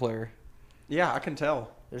soccer player. Yeah, I can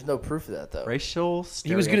tell. there's no proof of that though. Racial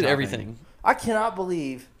He was good at stereotyping. everything. I cannot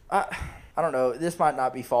believe. I don't know. This might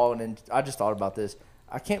not be falling in. I just thought about this.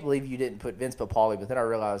 I can't believe you didn't put Vince Papale, but then I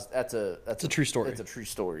realized that's a true story. It's a true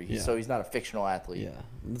story. Yeah. So he's not a fictional athlete. Yeah,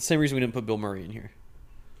 the same reason we didn't put Bill Murray in here.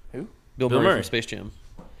 Who? Bill Bill Murray Murray. from Space Jam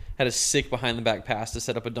had a sick behind the back pass to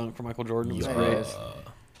set up a dunk for Michael Jordan. It was great.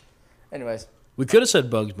 Anyways, We could have said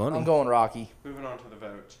Bugs Bunny. I'm going Rocky. Moving on to the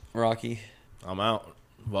vote. Rocky. I'm out.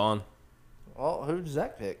 Vaughn. Well, who does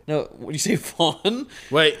Zach pick? No, what do you say, Vaughn?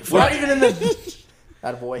 Wait, We're not even in the.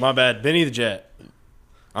 Attaboy. my bad. Benny the Jet.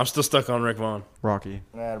 I'm still stuck on Rick Vaughn. Rocky.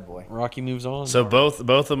 Attaboy. Rocky moves on. So both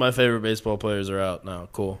of my favorite baseball players are out now.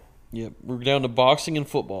 Cool. Yep, we're down to boxing and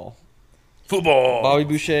football. Football. Bobby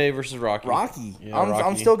Boucher versus Rocky. Rocky. Yeah, I'm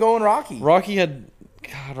Rocky. still going Rocky. Rocky had,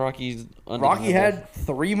 God, Rocky's undeniable. Rocky had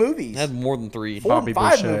 3 movies. had more than 3. 4 Bobby and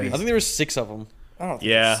 5 Boucher. movies. I think there was 6 of them. I don't think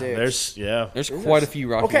Yeah, it's 6. there's There's quite a few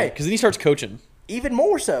Rocky. Okay. because then he starts coaching. Even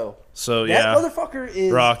more so. So That yeah, motherfucker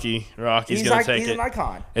is. Rocky's He's, gonna take he's it. an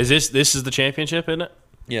icon. Is this is the championship, isn't it?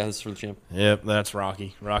 Yeah, this is for the champ. Yep, that's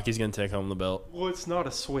Rocky. Rocky's gonna take home the belt. Well, it's not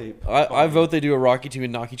a sweep. I vote they do a Rocky 2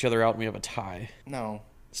 and knock each other out, and we have a tie. No.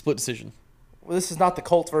 Split decision. Well, this is not the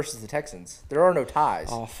Colts versus the Texans. There are no ties.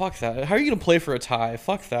 Oh, fuck that. How are you going to play for a tie?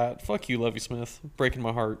 Fuck that. Fuck you, Levy Smith. Breaking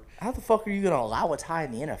my heart. How the fuck are you going to allow a tie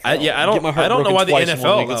in the NFL? I Get don't my heart know broken why the twice in one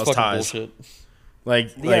NFL week. That's allows fucking ties. bullshit.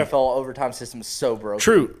 Like The like, NFL overtime system is so broken.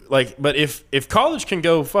 true. Like, but if college can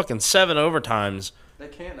go fucking 7 overtimes, They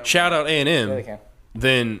can't. shout out Yeah, they A&M, can.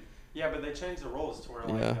 then Yeah, but they changed the rules to where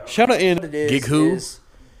like. Yeah. Shout out in. What it is, Gig who? is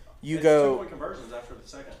you It's go 2-point conversions after the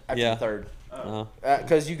second. after Yeah. the third. Uh,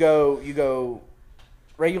 Because you go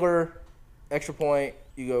regular, extra point,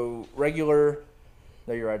 you go regular.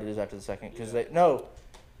 No, you're right. It is after the second. Because No,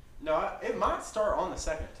 it might start on the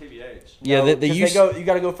second. TBH. yeah, they use. You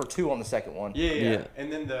got to go for 2 on the second one. Yeah, yeah. Yeah.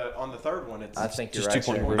 And then on the third one, it's I think you're just right.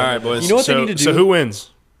 2-point there. conversion. all right, boys. You know what they so, need to do? So who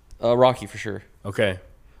wins? Rocky for sure. Okay.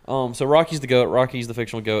 So Rocky's the goat. Rocky's the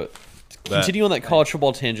fictional goat. Continue on that college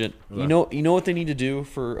football tangent. You know what they need to do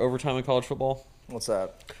for overtime in college football? What's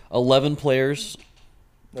that? 11 players.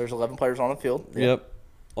 There's 11 players on the field. Yep.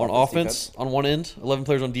 On Offense, offense on one end, 11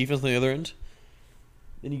 players on defense on the other end.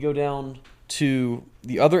 Then you go down to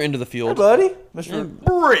the other end of the Hey, field. buddy. Mr.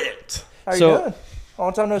 Brit. How you So- doing?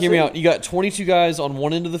 Long time no see. Hear me out. You got 22 guys on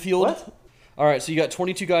one end of the field. What? All right, so you got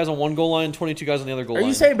 22 guys on one goal line, 22 guys on the other goal Are line.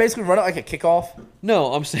 you saying basically run it like a kickoff?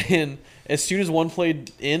 No, I'm saying as soon as one play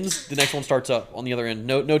ends, the next one starts up on the other end.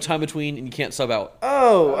 No time between, and you can't sub out.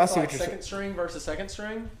 Oh, I see Like what you're saying. second string versus second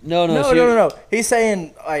string. No. No, so no. He's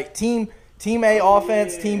saying like team A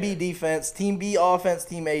offense, team B defense, team B offense,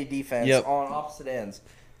 team A defense Yep. on opposite ends.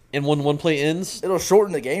 And when one play ends, It'll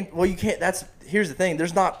shorten the game. Well, you can't. Here's the thing.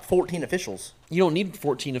 There's not 14 officials. you don't need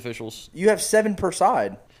 14 officials. You have 7 per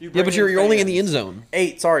side. You Yeah, but bring you're only in the fans. end zone.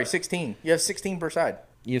 8. Sorry, 16. You have 16 per side.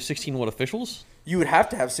 You have 16 what officials? You would have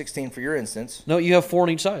to have 16 for your instance. No, you have 4 on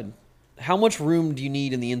each side. How much room do you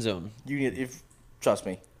need in the end zone? You need if trust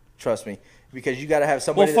me. because you got to have Well,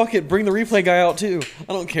 somebody. fuck it. Bring the replay guy out too.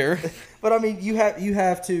 I don't care. But I mean, you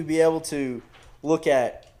have to be able to look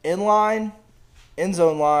at inline, end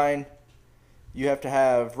zone line. You have to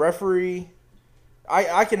have referee.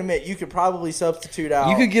 I can admit you could probably substitute out.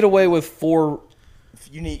 You could get away with 4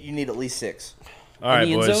 You need at least 6. All right, in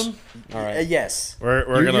the end boys. zone. All right. Yes.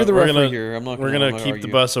 You're the referee here. I'm not We're gonna gonna keep argue.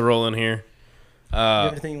 the bus a rolling here. You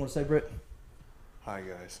have anything you want to say, Britt? Hi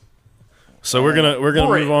guys. So we're gonna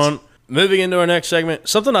move on. Moving into our next segment,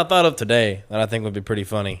 something I thought of today that I think would be pretty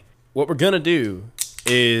funny. What we're gonna do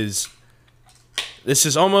is this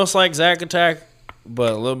is almost like Zack Attack,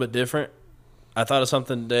 but a little bit different. I thought of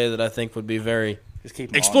something today that I think would be very Just keep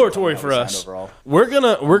 'em on. exploratory for How we us. signed overall. We're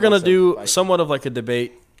gonna Also, do like- somewhat of like a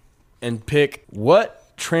debate and pick what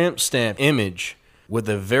tramp stamp image with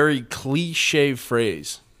a very cliche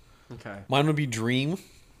phrase. Okay. Mine would be dream,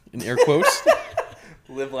 in air quotes,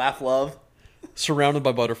 Live, laugh, love. surrounded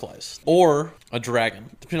by butterflies, or a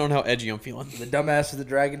dragon, depending on how edgy I'm feeling. The dumbass with the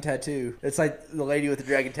dragon tattoo. It's like the lady with the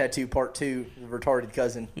dragon tattoo, part 2, the retarded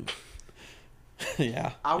cousin.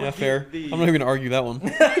 Yeah, I would yeah, give fair. the- I'm not even gonna argue that one.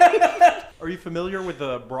 Are you familiar with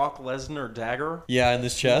the Brock Lesnar dagger? Yeah, in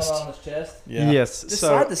this chest. On his chest. Yeah. Yes. Just so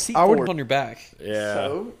slide the seat I would. forward. On your back. Yeah.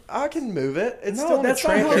 So I can move it. It's No, still in the that's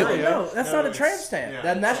not tramp how. area. No, that's not a tramp stamp.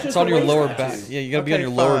 That's just It's on a your waist lower tattoo. back. Yeah, you gotta be on Okay, your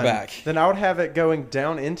lower fine. back. Then I would have it going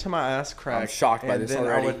down into my ass crack. I'm shocked by and this then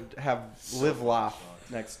already. I would have live life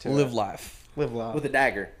next to Live it. life. Live life. With a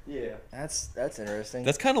dagger. Yeah. That's interesting.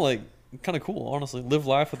 That's kind of cool, honestly. Live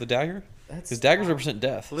life with a dagger. That's Because daggers represent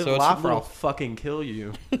death. Live so it's life a or I'll little, fucking kill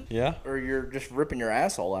you. yeah. or you're just ripping your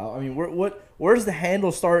asshole out. I mean, where does the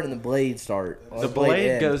handle start and the blade start? Or The blade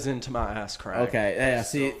end? goes into my ass crack. Okay, yeah.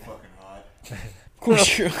 See, Of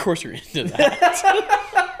course you're into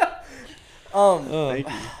that. Thank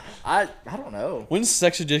you. I don't know. When's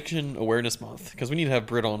Sex Addiction Awareness Month? Because we need to have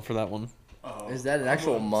Britt on for that one. Is that an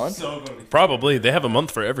actual month? So gonna be Probably. They have a month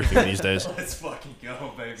for everything these days. let's fucking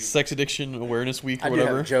go, baby. Sex Addiction Awareness Week or I do have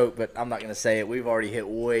whatever. a joke, but I'm not gonna say it. We've already hit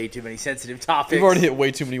way too many sensitive topics. We've already hit way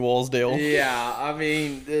too many walls, Dale. Yeah, I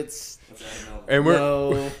mean, it's And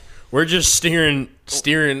no. we're just steering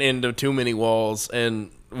into too many walls, and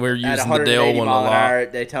we're At using the 180 Dale one a mile an hour lot.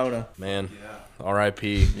 at Daytona. Man,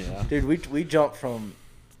 R.I.P. Yeah. Dude, we jumped from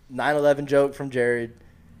 9/11 joke from Jared,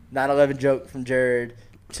 9/11 joke from Jared,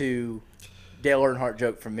 to Dale Earnhardt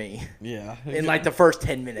joke from me Yeah. in like the first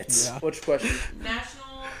 10 minutes. Yeah. What's your question? National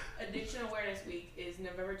Addiction Awareness Week is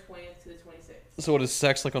November 20th to the 26th. So what is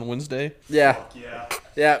sex like on Wednesday? Yeah, Yeah.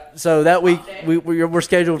 yeah. So that week Hump day. we're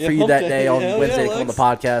scheduled for Yeah, you hump that day. day on Hell Wednesday yeah, to come on the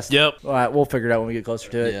Lex. podcast. Yep. All right, we'll figure it out when we get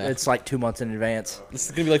closer to it. Yeah. It's like 2 months in advance. This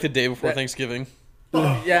is gonna be like the day before That- Thanksgiving.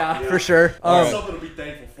 Yeah, for sure. Something to be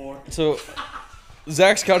thankful for. So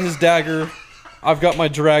Zach's got his dagger. I've got my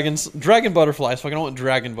dragon butterflies. Fucking I want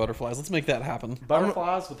dragon butterflies. Let's make that happen.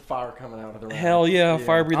 Butterflies with fire coming out of the round. Hell yeah,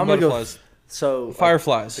 fire breathing I'm gonna go butterflies. So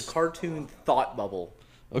Fireflies. the cartoon thought bubble.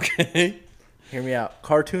 Okay. Hear me out.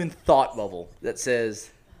 Cartoon thought bubble that says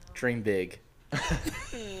 "Dream big."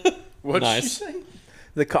 Nice.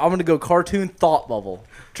 I'm gonna go cartoon thought bubble.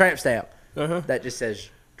 Tramp stamp. Uh-huh. That just says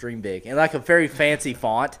 "Dream big" and like a very fancy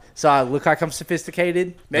font, so I look like I'm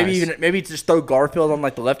sophisticated. Maybe Nice. just throw Garfield on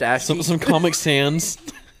like the left ass Some cheek. some Comic Sans.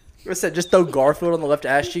 What's that? Just throw Garfield on the left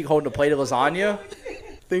ass cheek holding a plate of lasagna.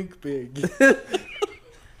 Think big.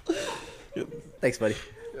 Thanks, buddy.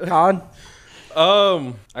 Con.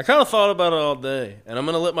 I kind of thought about it all day, and I'm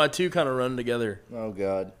gonna let my two kind of run together. Oh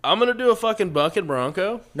God. I'm gonna do a fucking buck and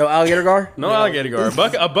bronco. No alligator gar. No alligator guard.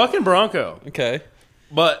 A buck and bronco. Okay.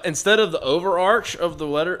 But instead of the overarch of the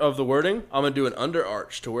letter of the wording, I'm gonna do an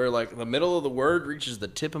underarch to where like the middle of the word reaches the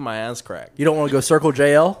tip of my ass crack. You don't want to go circle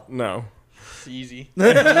JL? No. It's easy.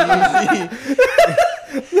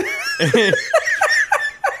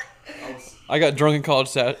 I got drunk in College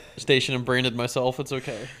Station and branded myself. It's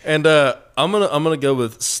okay. And I'm gonna go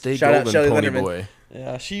with Stay Shout out Golden Shelley Pony Linderman. Boy.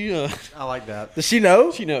 Yeah, she I like that. Does she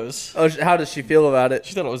know? she knows. Oh, how does she feel about it?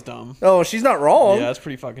 She thought it was dumb. Oh, she's not wrong. Yeah, it's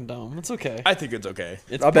pretty fucking dumb. It's okay. I think it's okay.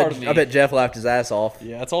 It's I part of me. bet Jeff laughed his ass off.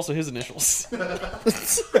 Yeah, it's also his initials. Got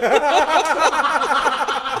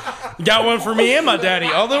one for me and my daddy,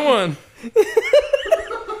 all in one.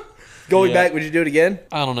 Going Yeah. back, would you do it again?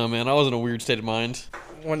 I don't know, man. I was in a weird state of mind.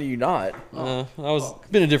 When are you not? I was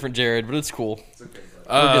been a different Jared, but it's cool. We're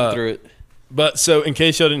getting through it. But so in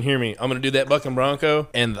case y'all didn't hear me, I'm gonna do that buck and bronco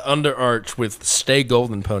and the underarch with Stay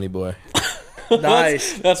Golden Pony Boy.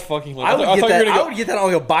 Nice. That's fucking. I would thought get you were that. gonna I go. would get that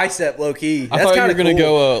on like a bicep, low key. I That's thought you kind were of gonna cool.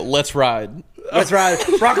 go. Let's ride. Let's ride,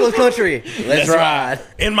 Broncos country. Let's ride.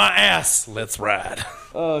 In my ass, let's ride.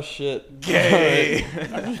 Oh shit. Gay.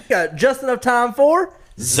 Got just enough time for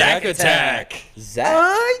Zach Attack.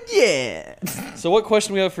 Zach. Yeah. So what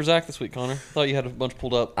question we have for Zach this week, Connor? Thought you had a bunch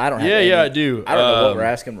pulled up. I don't have Yeah, any. I do. I don't know what we're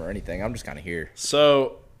asking or anything. I'm just kind of here.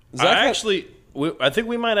 So Zach I had- I think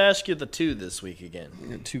we might ask you the 2 this week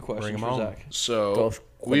again. Two questions Bring 'em for on. Zach. So Go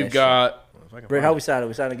we've finish. got. Britt, how we sounding?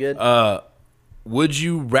 We sounding good? Would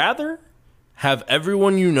you rather have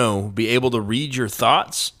everyone you know be able to read your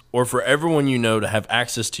thoughts, or for everyone you know to have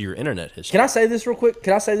access to your internet history? Can I say this real quick?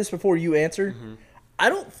 Can I say this before you answer? I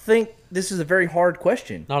don't think this is a very hard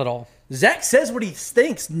question. Not at all. Zach says what he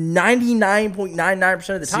thinks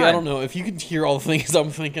 99.99% of the time. See, I don't know. If you could hear all the things I'm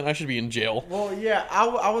thinking, I should be in jail. Well, yeah,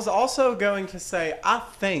 I was also going to say I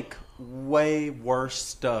think way worse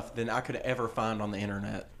stuff than I could ever find on the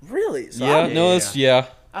internet. Really? So Yeah, I'm- no, that's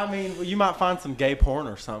I mean, well, you might find some gay porn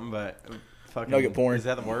or something, but fucking Nugget porn. Is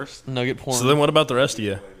that the worst? nugget porn. So then, what about the rest of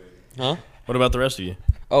you? Huh? What about the rest of you?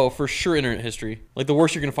 Oh, for sure, internet history. Like the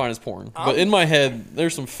worst you're gonna find is porn. But in my head,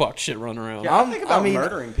 there's some fuck shit running around. Yeah, I think about I mean,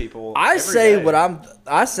 murdering people. I every say day.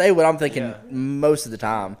 I say what I'm thinking Yeah. most of the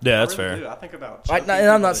time. Yeah, that's I really fair. do. I think about. Like, choking and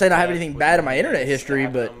I'm people not to saying I have death anything with bad in my knives, internet history,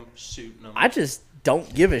 stabbing but them, shooting them. I just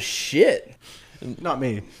don't give a shit. Not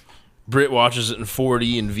me. Britt watches it in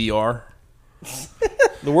 4D and VR.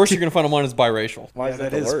 The worst you're gonna find on mine is biracial. Why Yeah, is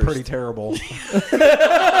that that the is worst? pretty terrible.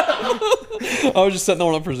 I was just setting that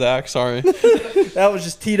one up for Zach. Sorry. That was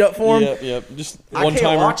just teed up for him. Yep. Just I one can't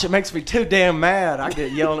timer. watch it. Makes me too damn mad. I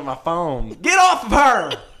get yelling at my phone. Get off of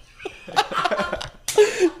her!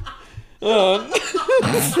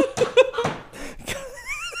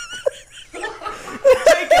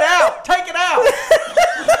 Take it out! Take it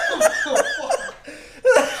out!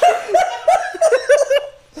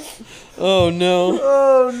 Oh no.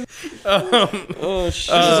 Oh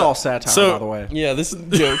shit. This is all satire, so- by the way. Yeah, this is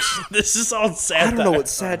jokes. This is all I satire. don't know what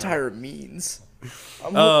satire means.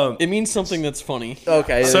 It means something that's funny.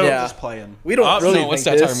 Okay, So- yeah. Just playing. We don't That's really No, what think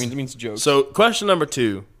satire this. means? It means jokes. So, question number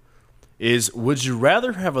 2 is: would you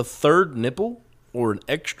rather have a third nipple or an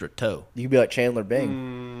extra toe? You could be like Chandler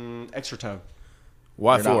Bing. Extra toe.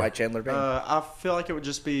 Why You're not for? like Chandler Bing. I feel like it would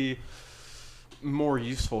just be more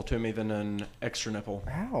useful to me than an extra nipple.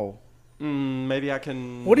 How? Maybe I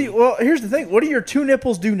can What do you? Well, here's the thing. What do your two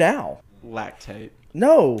nipples do now? lactate.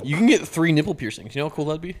 No. you can get 3 nipple piercings. You know how cool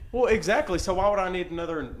that'd be? Well, exactly. So why would I need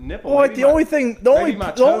another nipple? Well, like Maybe the my- only thing, maybe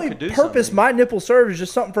my the toe only could do purpose something. my nipples serve is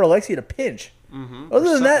just something for Alexia to pinch.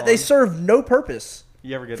 Other than that, suck they on. serve no purpose.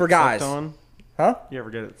 You ever get for it guys. sucked on? Huh? You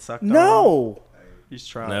ever get it sucked on? No. You should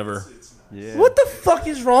try it. Never. Yeah. What the fuck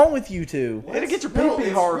is wrong with you two? It'll get your No, pee-pee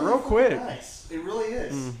it's hard really real quick. Nice. It really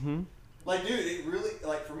is. Like, dude, it really,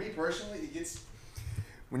 like, for me personally, it gets.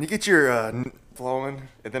 When you get your flowing,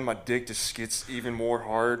 and then my dick just gets even more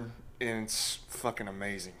hard, and it's fucking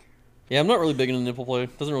amazing. Yeah, I'm not really big into nipple play.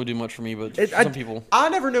 Doesn't really do much for me, but It- for some people. I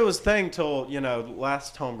never knew it was a thing till,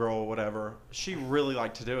 last homegirl or whatever. She really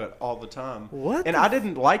liked to do it all the time. What And the I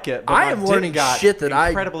didn't like it, but I my am dick learning got shit that I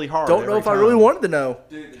incredibly hard don't know every if I really time. wanted to know.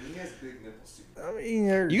 Dude, he has big nipples, too. I mean,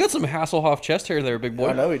 they're- You got some Hasselhoff chest hair there, big boy.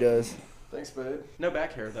 I know he does, Thanks, babe. No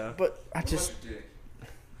back hair, though. but I just Dick.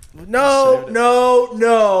 no.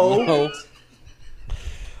 No.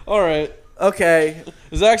 All right. Okay,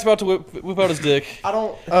 Zach's about to whip out his dick. I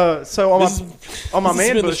don't. So on This my this has man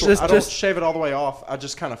been the bush, short- I don't just- shave it all the way off. I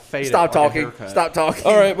just kind of fade stop it. like a talking. haircut. Stop talking.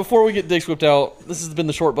 All right, before we get dicks whipped out, this has been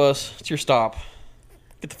the short bus. It's your stop.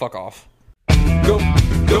 Get the fuck off. Go,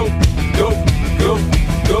 go, go, go,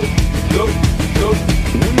 go, go, go.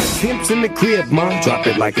 When the pimp's in the crib, mom, drop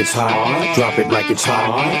it like it's hot. Drop it like it's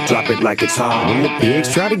hot. Drop it like it's hot. When the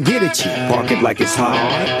pigs try to get at you, park it like it's hot.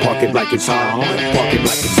 Park it like it's hot. Park it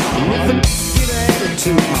like it's hot. If a get an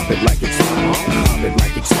attitude, pop it like it's hot. Pop it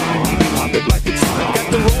like it's hot. Pop it like it's hot.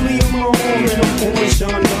 Got the rollie on my arm and I'm pouring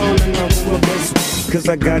Sean down and I'm over this. Cause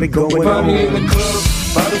I got it going Party in the on. club,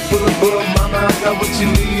 bottle full of bug. Mama, I got what you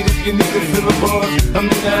need if you need to feel a buzz. I'm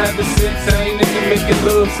in the having sex, I ain't into making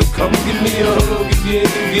love. So come give me a hug if you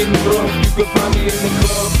ain't getting rough. You can find me in the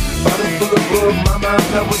club, bottle full of bug. Mama, I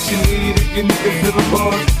got what you need if you need to feel a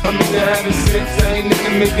buzz. I'm in the having sex, I ain't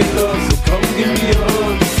into making love. So come give me a